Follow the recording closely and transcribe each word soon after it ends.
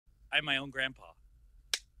I'm my own grandpa.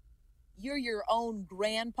 You're your own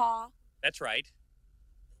grandpa? That's right.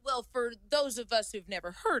 Well, for those of us who've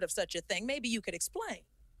never heard of such a thing, maybe you could explain.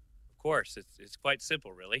 Of course, it's quite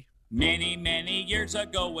simple, really. Many, many years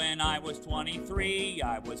ago when I was 23,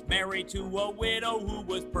 I was married to a widow who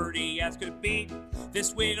was pretty as could be.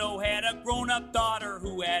 This widow had a grown-up daughter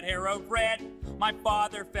who had hair of red. My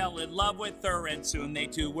father fell in love with her and soon they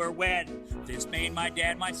two were wed. This made my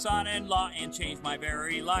dad my son-in-law and changed my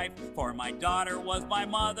very life. For my daughter was my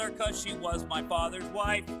mother 'cause she was my father's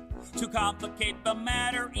wife. To complicate the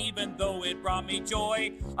matter, even though it brought me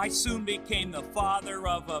joy, I soon became the father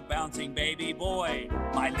of a bouncing baby boy.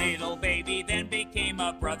 My little baby then became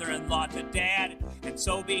a brother-in-law to Dad, and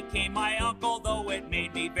so became my uncle, though it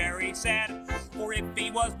made me very sad. For if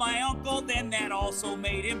he was my uncle, then that also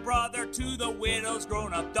made him brother to the widow's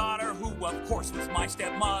grown-up daughter, who of course was my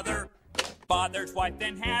stepmother. Father's wife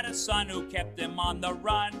then had a son who kept him on the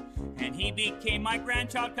run, and he became my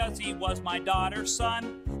grandchild 'cause he was my daughter's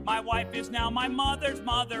son. My wife is now my mother's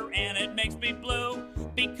mother, and it makes me blue,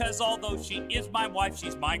 because although she is my wife,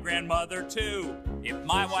 she's my grandmother too. If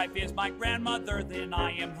my wife is my grandmother, then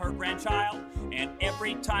I am her grandchild, and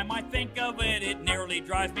every time I think of it, it nearly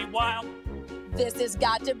drives me wild. This has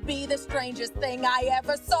got to be the strangest thing I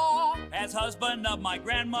ever saw. As husband of my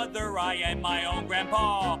grandmother, I am my own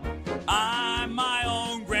grandpa. I'm my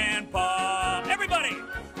own grandpa. Everybody!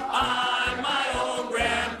 I'm my own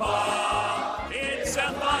grandpa. It's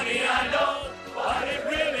so funny, I know, but it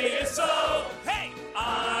really is so. Hey!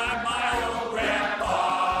 I'm my own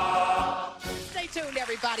grandpa. Stay tuned,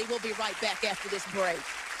 everybody. We'll be right back after this break.